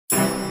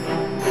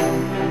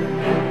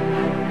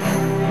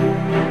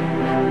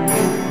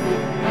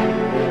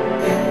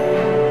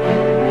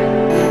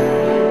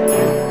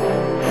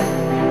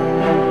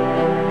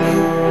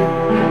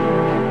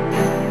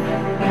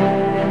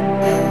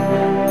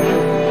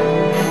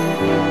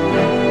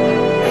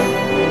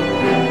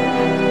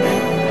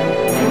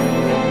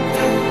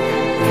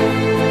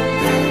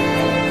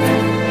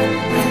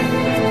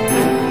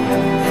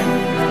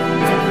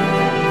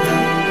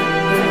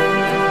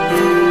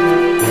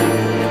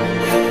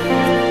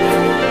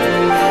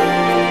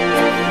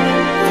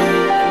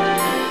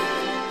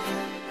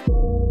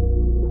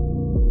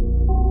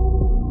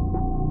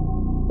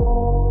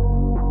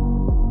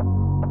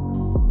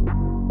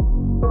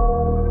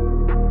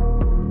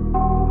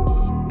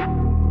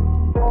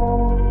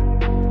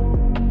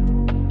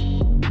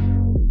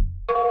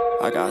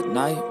I got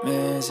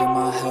nightmares in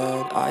my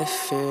head, I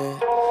fear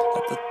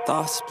that the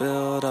thoughts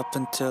build up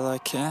until I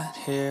can't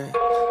hear,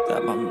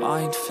 that my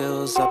mind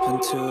fills up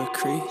into a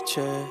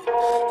creature,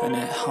 and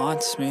it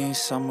haunts me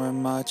somewhere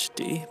much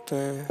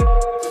deeper.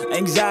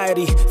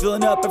 Anxiety,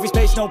 filling up every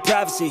space, no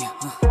privacy.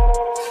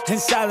 And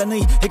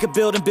silently, it could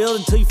build and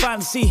build until you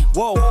finally see,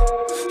 whoa,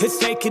 it's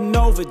taking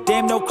over,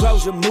 damn no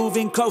closure,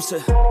 moving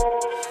closer.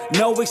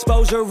 No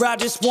exposure, I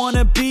just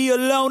wanna be a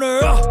loner.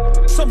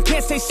 Some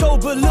can't stay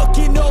sober,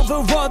 looking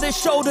over all their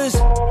shoulders,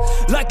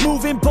 like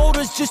moving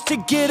boulders just to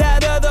get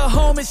out of the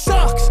home. It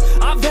sucks,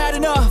 I've had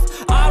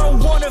enough, I don't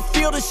wanna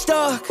feel the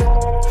stuck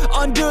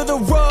under the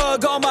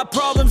rug, all my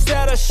problems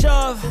that I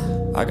shove.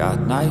 I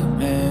got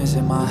nightmares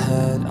in my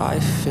head, I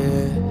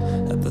fear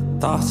that the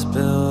thoughts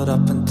build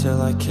up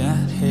until I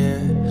can't hear,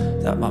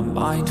 that my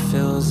mind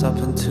fills up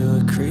into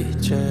a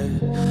creature,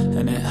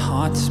 and it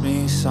haunts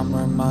me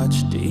somewhere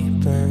much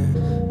deeper.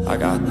 I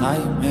got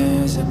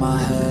nightmares in my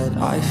head,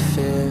 I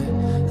fear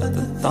that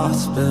the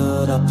thoughts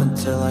build up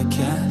until I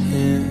can't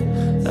hear,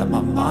 that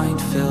my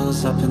mind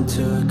fills up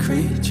into a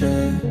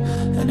creature,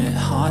 and it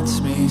haunts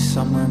me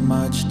somewhere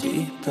much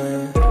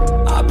deeper.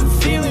 I've been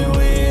feeling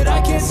weird,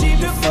 I can't seem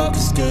to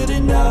focus good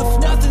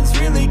enough. Nothing's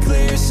really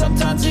clear,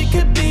 sometimes it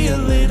could be a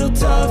little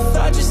tough.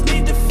 I just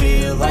need to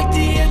feel like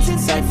the end's in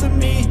sight for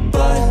me,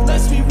 but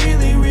let's be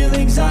really real,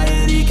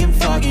 anxiety can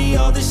foggy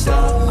all this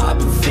stuff. I've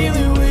been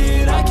feeling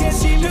weird, I can't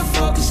seem to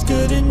focus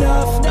good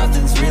enough.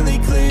 Nothing's really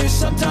clear,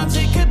 sometimes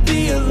it could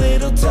be a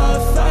little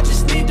tough. I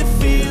just need to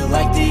feel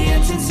like the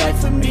end's in sight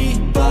for me,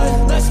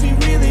 but let's be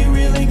really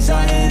real,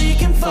 anxiety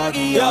can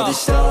foggy all this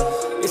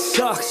stuff. It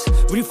sucks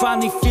when you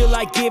finally feel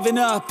like giving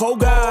up. Oh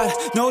God,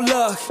 no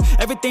luck,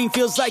 everything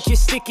feels like you're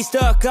sticky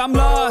stuck. I'm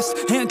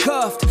lost,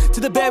 handcuffed to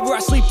the bed where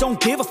I sleep, don't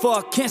give a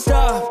fuck. Can't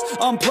stop,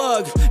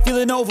 unplug,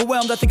 feeling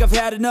overwhelmed, I think I've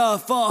had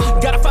enough.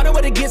 Gotta find a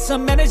way to get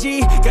some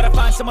energy, gotta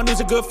find someone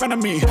who's a good friend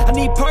of me. I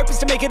need purpose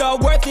to make it all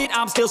worth it,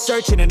 I'm still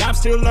searching and I'm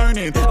still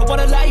learning. I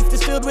want a life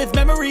that's filled with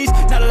memories,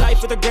 not a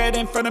life with regret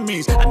in front of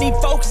me. I need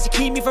focus to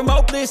keep me from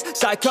hopeless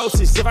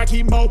psychosis if I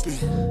keep moping.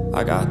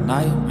 I got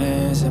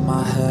nightmares in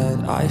my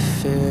head, I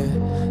fear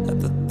that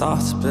the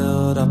thoughts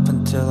build up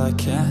until I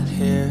can't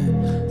hear,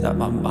 that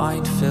my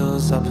mind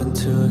fills up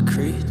into a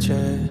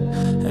creature,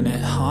 and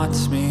it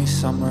haunts me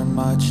somewhere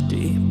much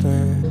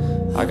deeper.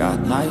 I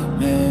got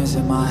nightmares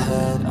in my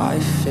head, I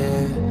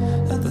fear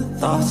that the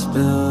thoughts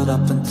build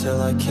up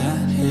until I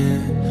can't hear,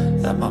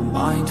 that my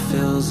mind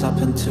fills up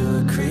into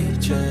a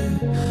creature,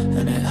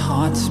 and it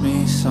haunts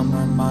me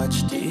somewhere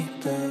much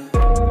deeper.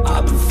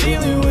 I've been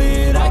feeling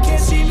weird, I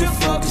can't seem to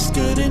focus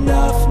good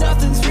enough.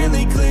 Nothing's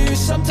really clear,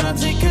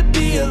 sometimes it could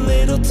be a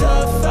little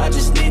tough. I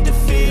just need to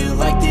feel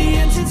like the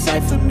end's in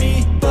sight for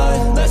me,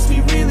 but let's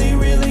be really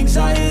real,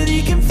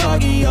 anxiety can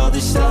foggy all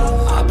this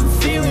stuff. I've been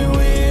feeling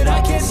weird,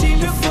 I can't seem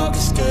to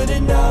focus good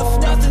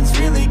enough. Nothing's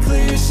really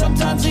clear,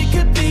 sometimes it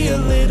could be a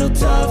little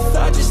tough.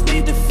 I just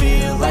need to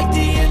feel like the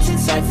end's in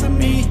sight for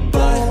me,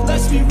 but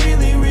let's be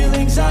really real,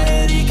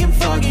 anxiety can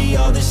foggy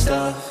all this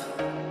stuff.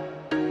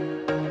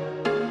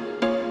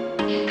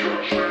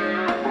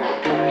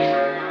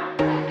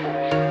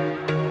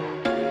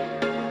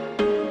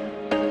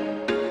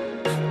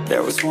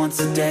 There was once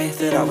a day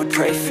that I would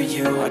pray for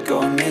you. I'd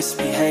go and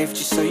misbehave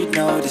just so you'd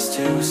notice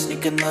too,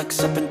 sneaking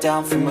looks up and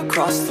down from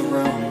across the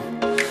room.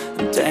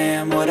 And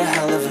damn, what a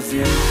hell of a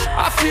view.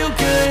 I feel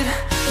good,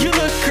 you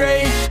look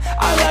great,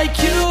 I like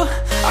you,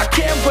 I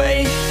can't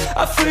wait.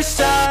 A first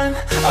time,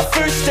 a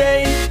first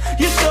date,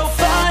 you're so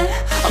fine,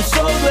 I'm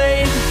so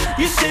late.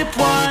 You sip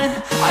wine,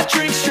 I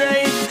drink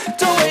straight,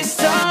 don't waste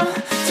time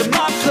to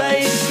my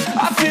place.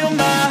 I feel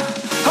my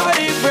heart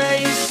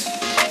erase,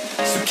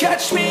 so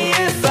catch me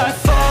if I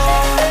fall.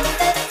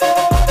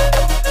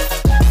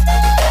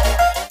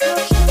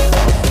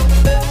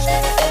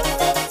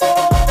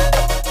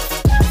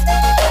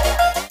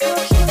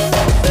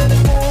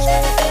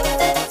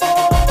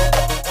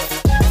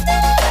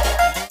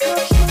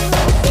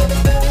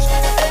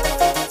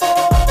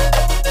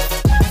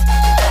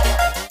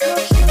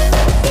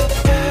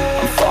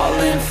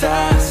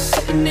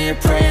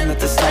 Praying that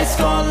this night's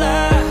gonna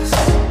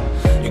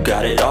last. You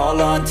got it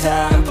all on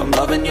tap, I'm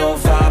loving your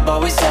vibe,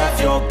 always have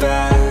your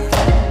back.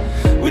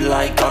 We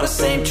like all the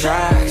same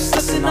tracks,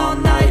 listen all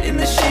night in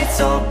the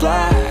sheets all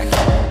black.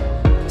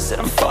 Said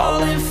I'm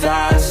falling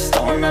fast,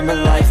 don't remember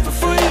life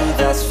before you,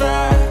 that's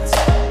fact.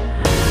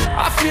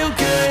 I feel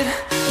good,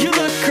 you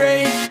look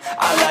great,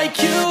 I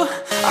like you,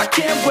 I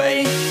can't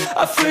wait.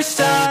 A first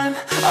time,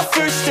 a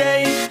first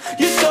date,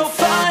 you're so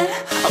fine,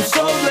 I'm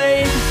so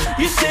late.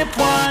 You sip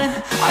wine,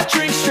 I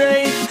drink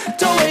straight,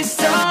 don't waste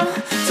time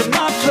to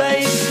my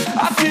place.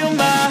 I feel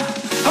my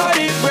heart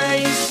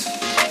erase,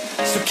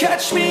 so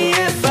catch me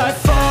if I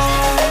fall.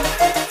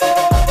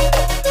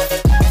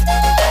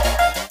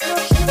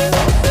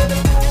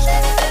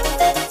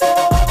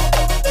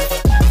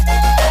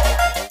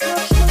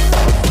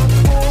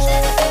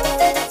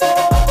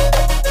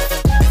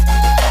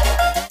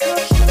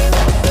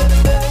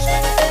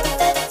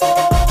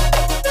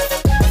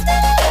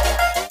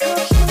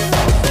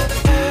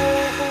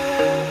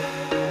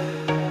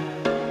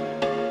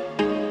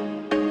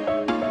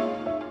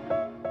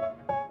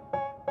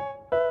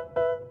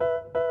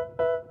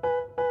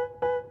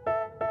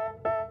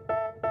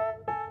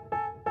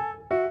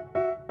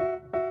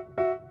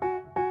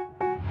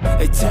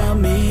 They tell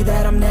me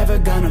that I'm never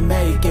gonna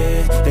make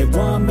it. They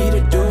want me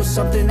to do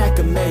something that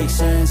could make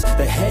sense.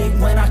 They hate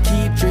when I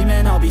keep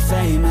dreaming I'll be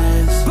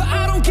famous, but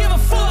I don't give a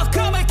fuck,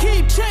 I'ma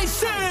keep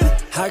chasing.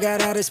 I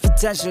got all this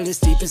potential that's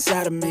deep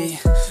inside of me,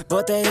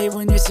 but they hate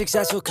when you're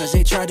successful cause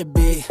they try to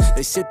be.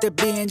 They sit there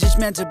being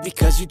judgmental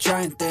because you're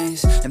trying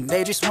things, and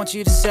they just want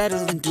you to settle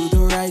and do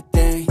the right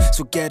thing.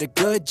 So get a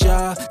good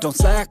job, don't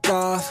slack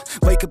off.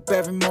 Wake up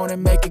every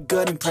morning, make a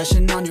good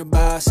impression on your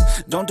boss.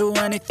 Don't do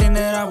anything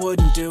that I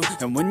wouldn't do,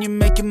 and when you're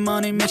making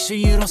money, make sure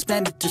you don't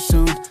spend it too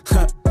soon.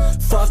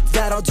 Fuck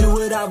that, I'll do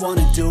what I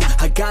wanna do.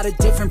 I got a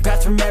different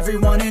path from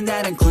everyone, and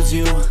that includes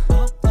you.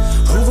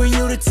 Who are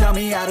you to tell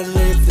me how to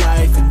live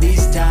life? In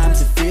these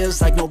times it feels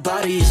like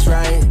nobody is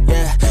right,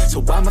 yeah.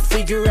 So I'ma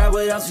figure out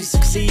what else we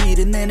succeed,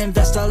 and then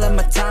invest all of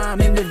my time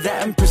into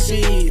that and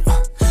proceed.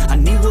 I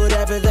need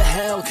whatever the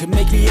hell could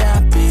make me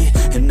happy,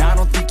 and I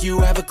don't think you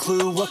have a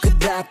clue what could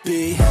that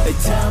be. They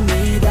tell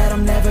me that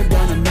I'm never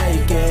gonna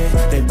make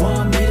it. They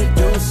want me to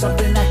do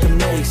something that could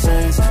make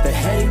sense. They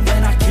hate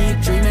when I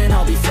keep dreaming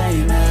I'll be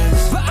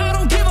famous, but I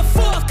don't give a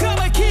fuck,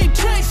 I'ma keep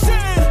chasing.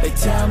 They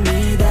tell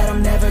me that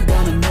I'm never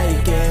gonna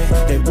make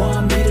it. They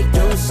want me to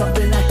do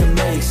something that can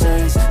make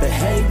sense. They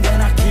hate when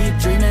I keep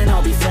dreaming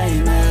I'll be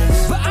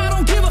famous, but I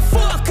don't give a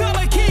fuck,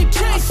 I'ma keep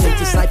chasing. I think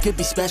this life could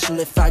be special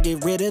if I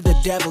get rid of the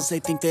devils. They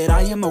think that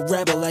I am a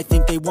rebel, I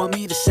think they want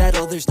me to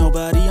settle. There's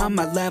nobody on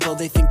my level.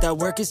 They think that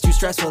work is too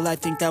stressful, I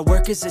think that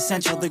work is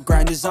essential. The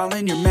grind is all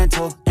in your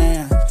mental,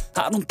 and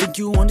I don't think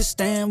you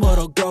understand what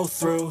I'll go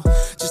through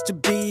just to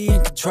be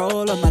in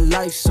control of my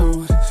life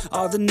soon.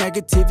 All the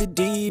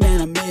negativity,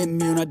 man, I'm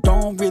immune. I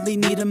don't really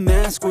need a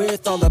mask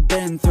with all I've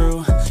been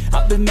through.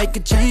 I've been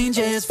making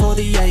changes for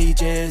the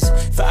ages.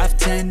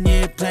 5-10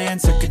 year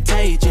plans are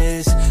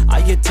contagious. I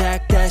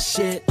attack that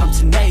shit, I'm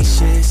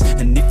tenacious.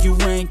 And if you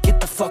ain't, get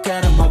the fuck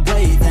out of my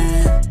way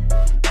then.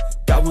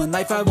 Got one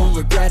life, I won't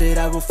regret it.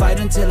 I will fight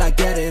until I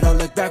get it. I'll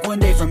look back one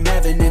day from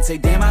heaven and say,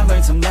 damn, I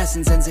learned some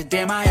lessons. And say,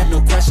 damn, I have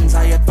no questions.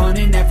 I had fun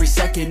in every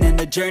second, and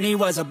the journey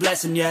was a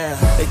blessing, yeah.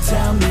 They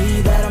tell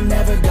me that I'm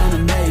never gonna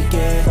make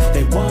it.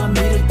 They want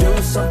me to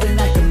do something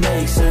that can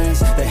make sense.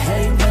 They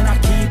hate when I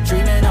keep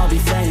dreaming I'll be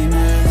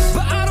famous,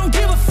 but I don't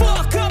give a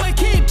fuck, I'ma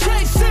keep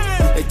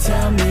chasing. They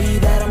tell me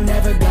that I'm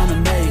never gonna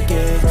make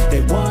it.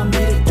 They want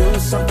me to do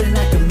something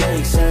that can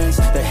make sense.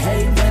 They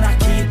hate when I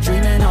keep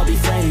dreaming I'll be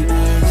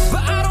famous,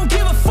 but I don't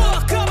give a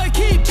fuck, I'ma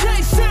keep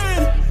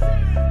chasing.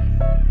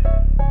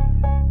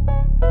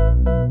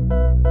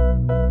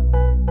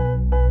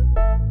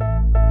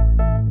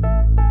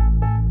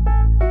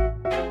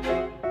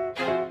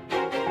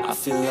 I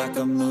feel like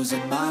I'm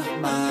losing my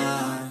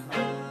mind.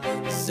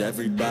 Is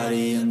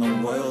everybody in the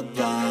world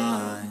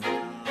blind?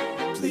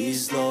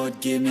 Please, Lord,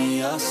 give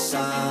me a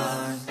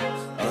sign,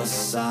 a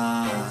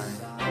sign.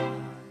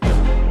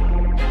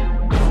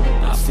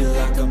 I feel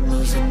like I'm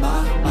losing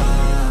my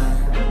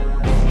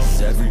mind.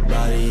 Is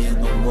everybody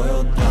in the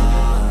world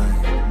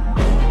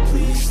blind?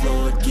 Please,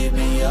 Lord, give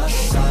me a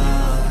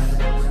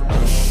sign,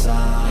 a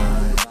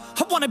sign.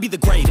 I wanna be the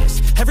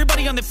greatest.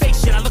 Everybody on the fake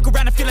shit. I look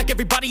around and feel like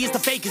everybody is the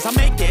fakest. I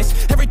make this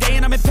every day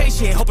and I'm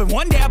impatient, hoping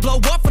one day I blow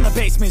up from the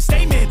basement.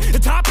 Statement, the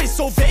top is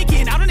so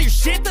vacant. I don't hear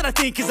shit that I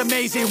think is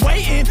amazing.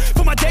 Waiting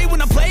for my day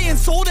when I'm playing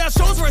sold out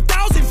shows for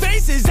 1,000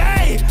 faces.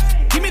 Hey,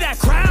 give me that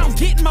crown,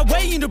 get in my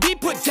way and to be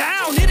put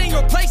down. It ain't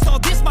your place, all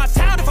this my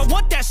town. If I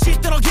want that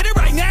shit, then I'll get it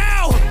right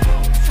now.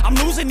 I'm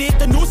losing it,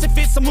 the noose it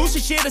fits. I'm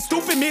losing shit, a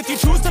stupid myth. You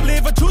choose to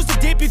live or choose to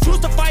dip. You choose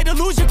to fight or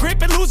lose your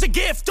grip and lose a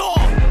gift.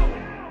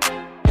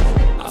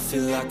 I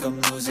feel like I'm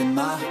losing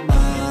my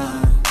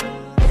mind.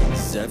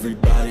 Is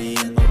everybody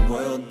in the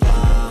world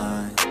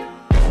blind?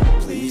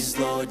 Please,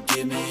 Lord,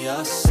 give me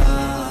a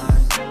sign,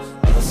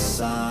 a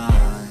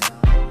sign.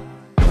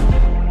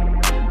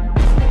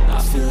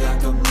 I feel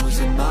like I'm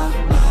losing my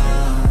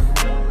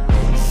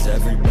mind. Is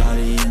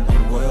everybody in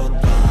the world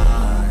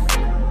blind?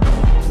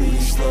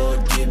 Please,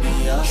 Lord, give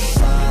me a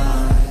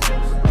sign,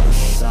 a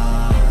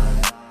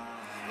sign.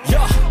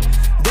 Yeah.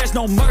 There's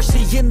no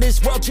mercy in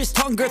this world, just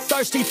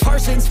hunger-thirsty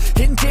persons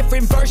in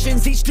different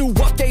versions. Each new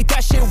update,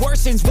 that shit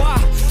worsens. Why?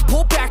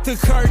 Pull back the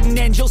curtain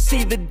and you'll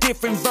see the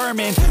different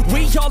vermin.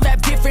 We all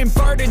have different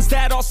burdens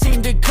that all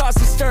seem to cause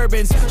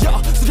disturbance.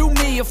 Yo, so do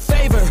me a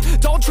favor,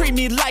 don't treat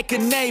me like a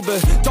neighbor.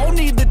 Don't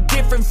need the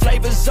different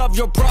flavors of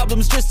your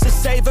problems just to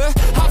savor.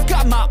 I've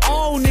got my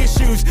own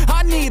issues,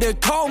 I need a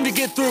comb to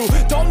get through.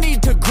 Don't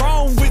need to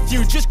groan with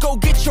you, just go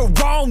get your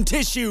own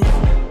tissue.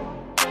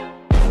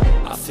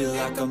 I feel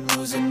like I'm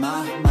losing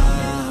my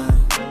mind.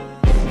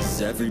 Is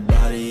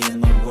everybody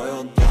in the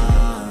world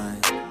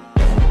blind?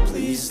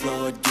 Please,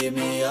 Lord, give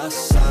me a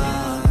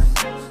sign,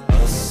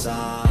 a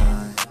sign.